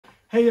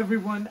Hey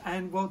everyone,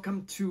 and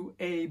welcome to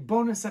a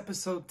bonus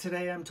episode.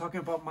 Today I'm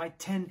talking about my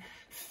 10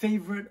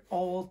 favorite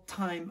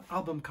all-time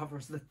album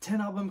covers. The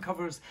 10 album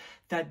covers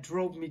that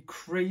drove me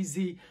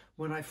crazy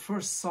when I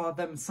first saw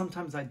them.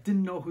 Sometimes I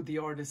didn't know who the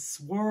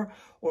artists were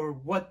or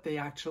what they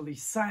actually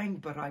sang,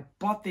 but I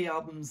bought the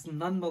albums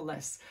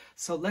nonetheless.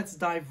 So let's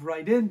dive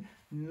right in.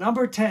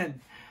 Number 10,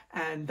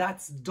 and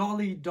that's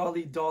Dolly,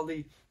 Dolly,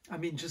 Dolly. I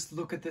mean, just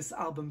look at this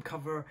album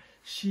cover.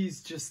 She's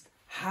just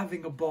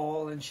having a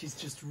ball and she's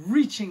just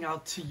reaching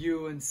out to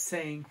you and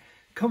saying,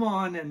 come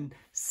on and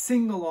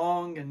sing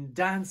along and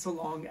dance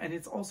along. And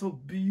it's also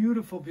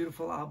beautiful,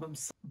 beautiful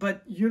albums.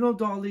 But you know,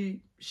 Dolly,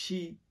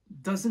 she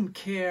doesn't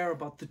care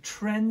about the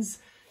trends.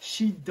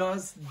 She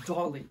does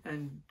Dolly,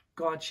 and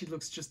God, she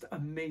looks just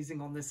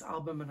amazing on this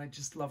album, and I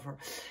just love her.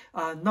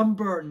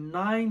 Number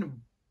 9,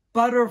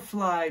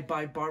 Butterfly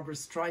by Barbra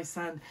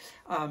Streisand.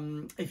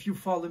 If you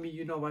follow me,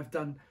 you know I've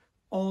done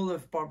all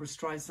of Barbra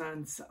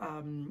Streisand's,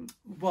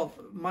 well,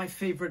 my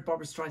favorite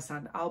Barbra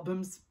Streisand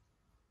albums.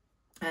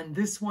 And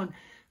this one,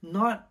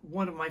 not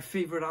one of my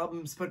favorite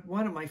albums, but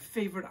one of my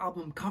favorite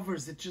album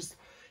covers.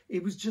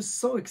 It was just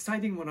so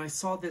exciting when I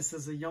saw this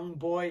as a young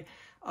boy.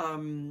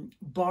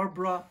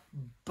 Barbra,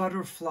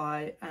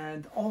 Butterfly.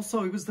 And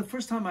also it was the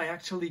first time I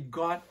actually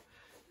got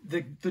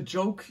the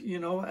joke, you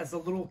know, as a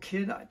little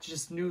kid. I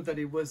just knew that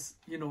it was,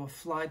 you know, a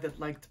fly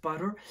that liked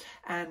butter.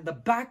 And the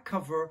back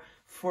cover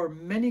for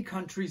many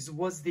countries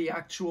was the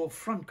actual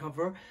front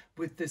cover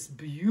with this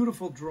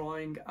beautiful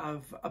drawing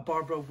of a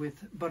Barbara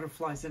with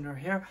butterflies in her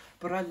hair.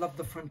 But I love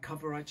the front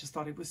cover. I just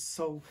thought it was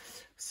so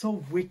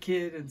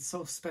wicked and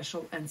so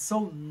special and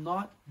so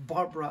not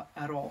Barbara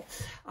at all.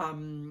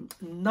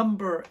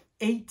 Number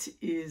 8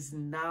 is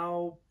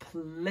now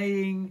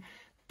playing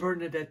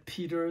Bernadette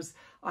Peters.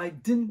 I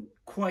didn't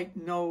quite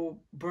know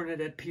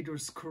Bernadette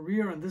Peters'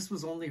 career, and this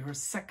was only her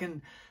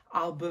second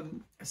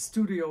album, a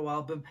studio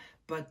album,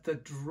 but the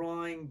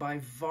drawing by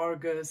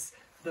Vargas,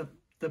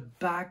 the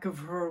back of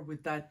her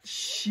with that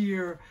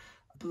sheer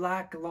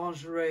black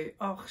lingerie,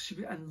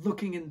 and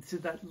looking into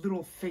that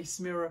little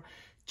face mirror,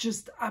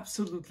 just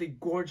absolutely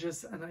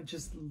gorgeous, and I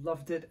just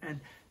loved it.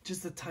 And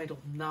just the title,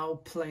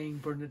 Now Playing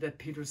Bernadette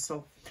Peters.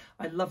 So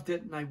I loved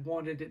it and I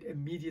wanted it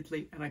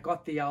immediately, and I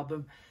got the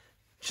album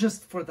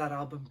just for that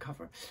album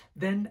cover.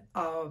 Then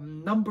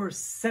number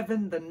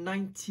 7, the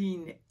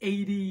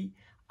 1980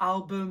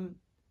 album,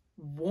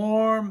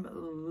 Warm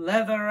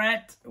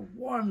Leatherette.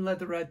 Warm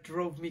Leatherette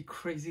drove me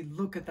crazy.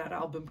 Look at that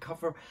album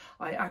cover.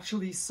 I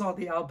actually saw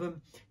the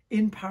album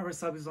in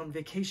Paris. I was on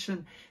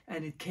vacation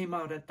and it came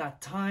out at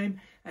that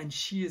time, and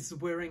she is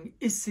wearing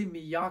Issey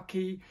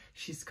Miyake.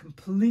 She's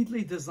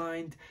completely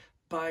designed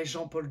by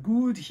Jean-Paul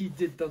Goude. He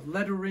did the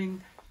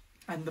lettering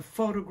and the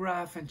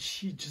photograph, and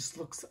she just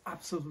looks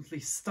absolutely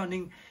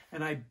stunning.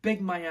 And I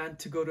begged my aunt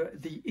to go to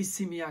the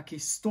Issey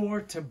Miyake store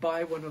to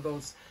buy one of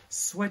those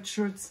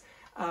sweatshirts,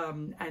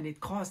 and it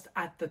cost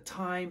at the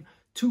time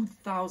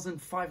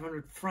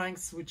 2,500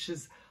 francs, which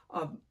is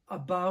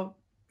about,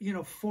 you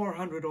know,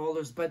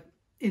 $400, but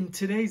in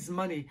today's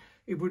money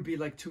it would be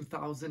like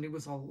 2,000. It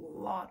was a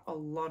lot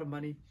of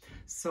money.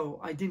 So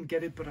I didn't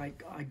get it, but I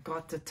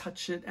got to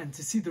touch it and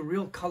to see the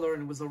real color,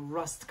 and it was a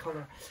rust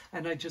color,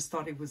 and I just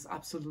thought it was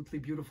absolutely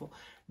beautiful.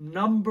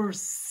 Number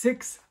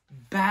 6,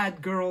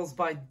 Bad Girls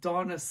by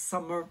Donna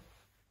Summer.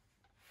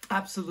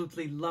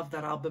 Absolutely love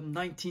that album,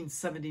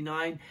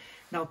 1979.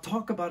 Now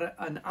talk about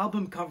an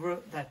album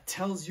cover that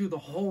tells you the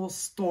whole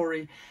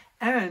story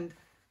and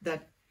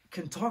that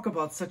can talk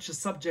about such a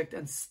subject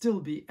and still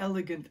be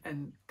elegant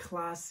and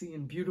classy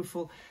and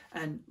beautiful.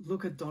 And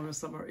look at Donna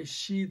Summer. Is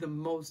she the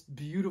most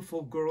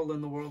beautiful girl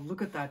in the world?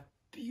 Look at that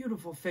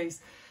beautiful face,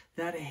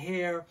 that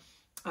hair,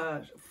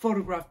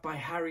 photographed by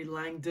Harry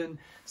Langdon.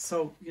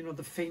 So, you know,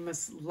 the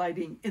famous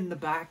lighting in the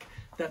back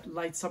that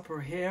lights up her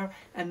hair,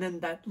 and then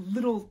that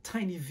little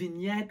tiny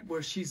vignette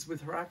where she's with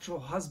her actual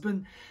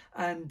husband,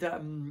 and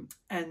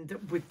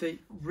with the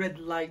red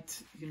light,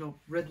 you know,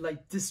 red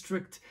light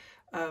district.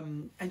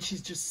 And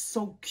she's just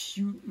so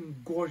cute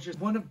and gorgeous.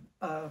 One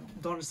of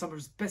Donna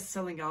Summer's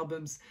best-selling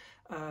albums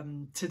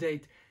to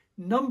date.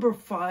 Number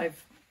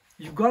 5,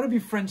 you've got to be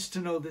French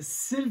to know this,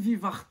 Sylvie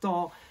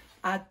Vartan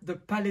at the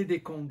Palais des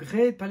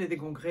Congrès. Palais des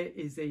Congrès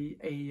is a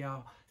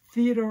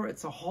theater,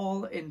 it's a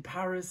hall in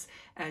Paris,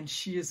 and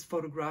she is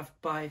photographed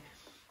by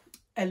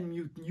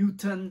Helmut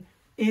Newton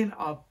in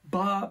a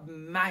Bob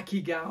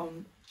Mackie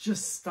gown,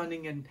 just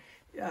stunning. And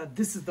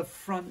this is the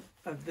front,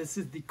 this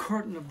is the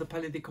curtain of the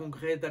Palais des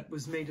Congrès that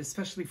was made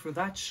especially for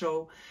that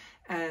show.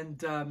 And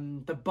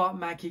the Bob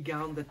Mackie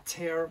gown,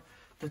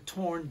 the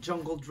torn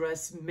jungle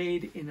dress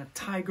made in a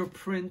tiger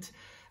print.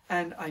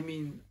 And I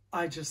mean,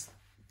 I just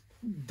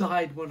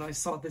died when I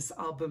saw this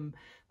album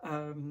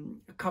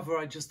cover.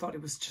 I just thought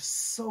it was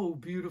just so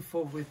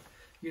beautiful with,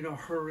 you know,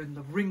 her in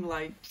the ring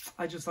light.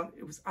 I just thought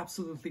it was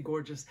absolutely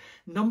gorgeous.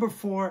 Number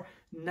 4,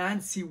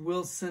 Nancy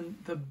Wilson,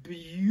 the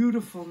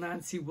beautiful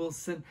Nancy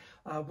Wilson.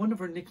 One of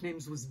her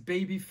nicknames was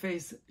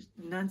Babyface.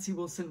 Nancy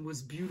Wilson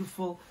was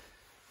beautiful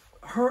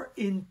her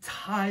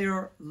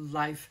entire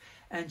life.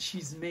 and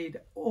she's made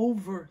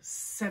over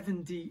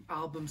 70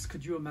 albums.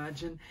 Could you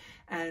imagine?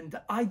 And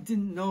I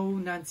didn't know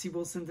Nancy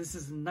Wilson. This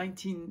is a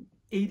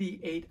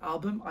 1988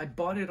 album. I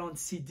bought it on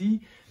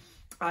CD.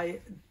 I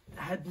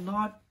had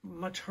not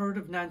much heard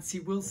of Nancy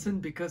Wilson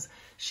because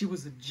she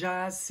was a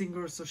jazz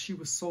singer, so she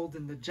was sold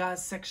in the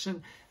jazz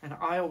section, and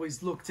I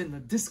always looked in the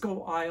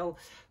disco aisle.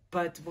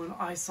 But when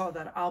I saw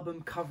that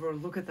album cover,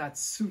 look at that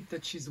suit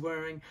that she's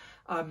wearing.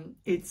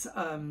 It's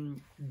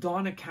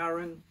Donna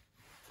Karan,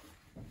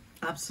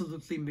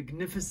 absolutely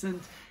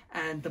magnificent,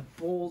 and the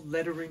bold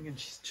lettering, and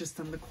she's just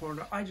in the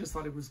corner. I just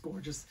thought it was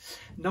gorgeous.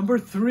 Number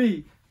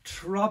 3,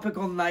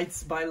 Tropical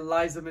Nights by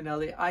Liza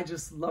Minnelli. I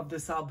just love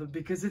this album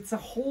because it's a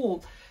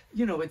whole,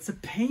 you know, it's a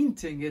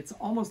painting. It's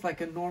almost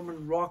like a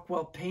Norman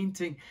Rockwell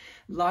painting.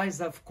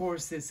 Liza, of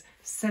course, is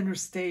center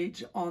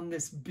stage on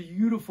this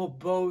beautiful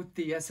boat,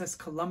 the SS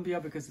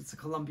Columbia, because it's a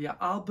Columbia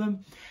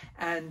album.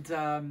 And,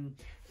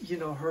 you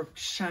know, her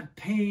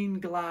champagne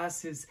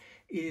glass is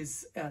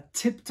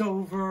tipped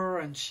over,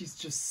 and she's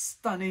just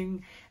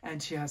stunning,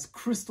 and she has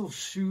crystal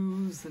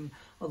shoes and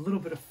a little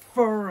bit of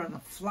fur and a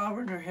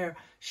flower in her hair.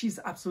 She's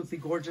absolutely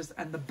gorgeous.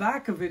 And the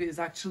back of it is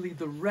actually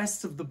the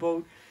rest of the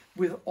boat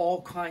with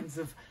all kinds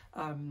of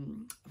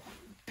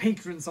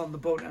patrons on the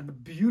boat and the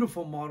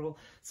beautiful model.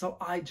 So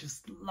I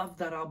just love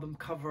that album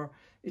cover.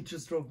 It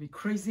just drove me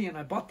crazy, and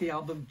I bought the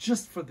album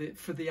just for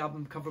the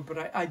album cover,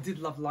 but I did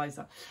love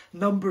Liza.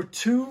 Number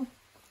 2,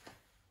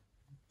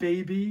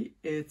 Baby,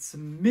 It's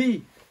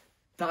Me,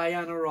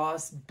 Diana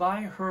Ross,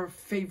 by her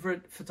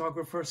favorite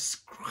photographer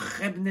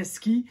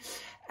Skrebneski.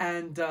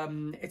 And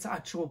it's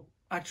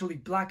actually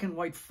black and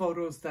white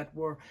photos that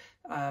were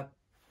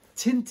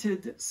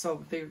tinted,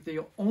 so they're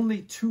the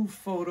only 2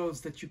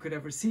 photos that you could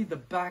ever see. The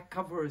back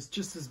cover is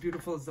just as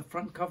beautiful as the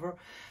front cover,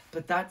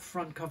 but that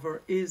front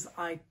cover is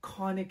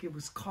iconic. It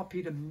was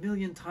copied a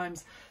million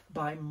times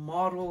by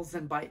models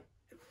and by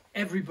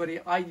everybody.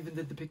 I even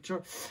did the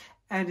picture.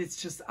 And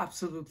it's just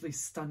absolutely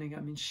stunning.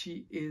 I mean,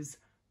 she is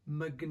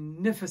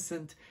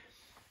magnificent.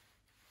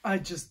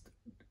 It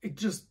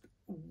just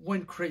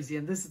went crazy.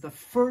 And this is the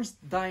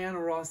first Diana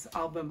Ross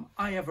album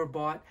I ever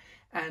bought.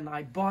 And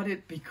I bought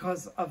it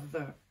because of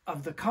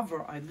the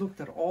cover. I looked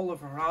at all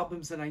of her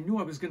albums and I knew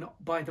I was going to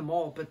buy them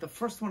all. But the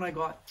first one I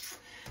got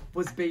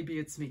was Baby,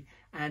 It's Me.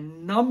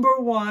 And number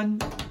 1,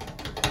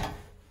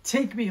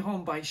 Take Me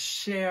Home by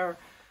Cher.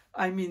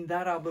 I mean,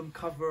 that album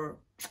cover,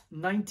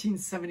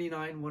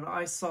 1979, when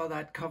I saw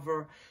that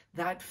cover,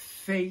 that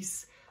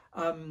face,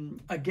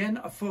 again,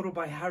 a photo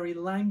by Harry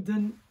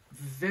Langdon,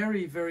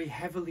 very, very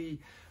heavily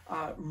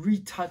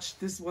retouched.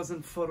 This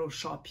wasn't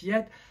Photoshop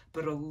yet,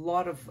 but a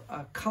lot of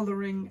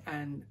coloring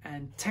and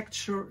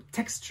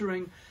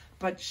texturing.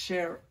 But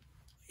Cher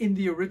in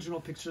the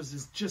original pictures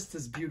is just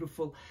as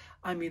beautiful.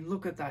 I mean,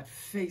 look at that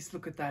face,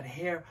 look at that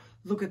hair,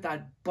 look at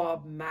that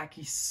Bob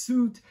Mackie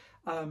suit.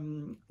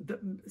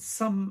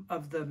 Some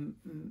of the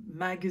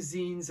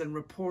magazines and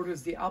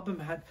reporters, the album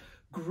had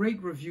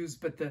great reviews,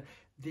 but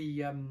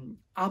the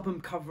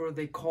album cover,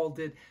 they called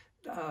it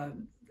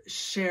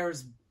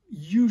Cher's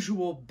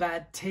usual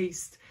bad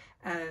taste,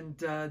 and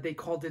they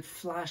called it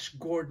Flash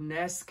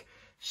Gordon-esque.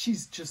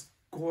 She's just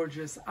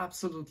gorgeous,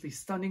 absolutely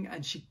stunning,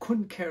 and she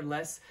couldn't care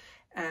less,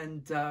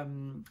 and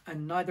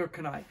neither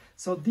can I.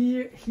 So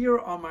here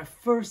are my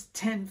first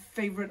 10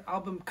 favorite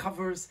album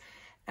covers,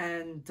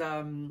 and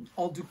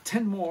I'll do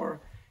 10 more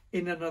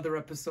in another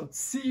episode.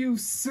 See you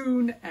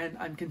soon, and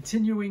I'm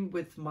continuing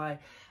with my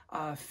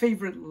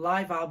favorite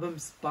live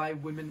albums by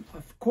women,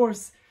 of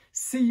course.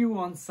 See you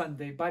on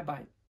Sunday.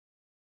 Bye-bye.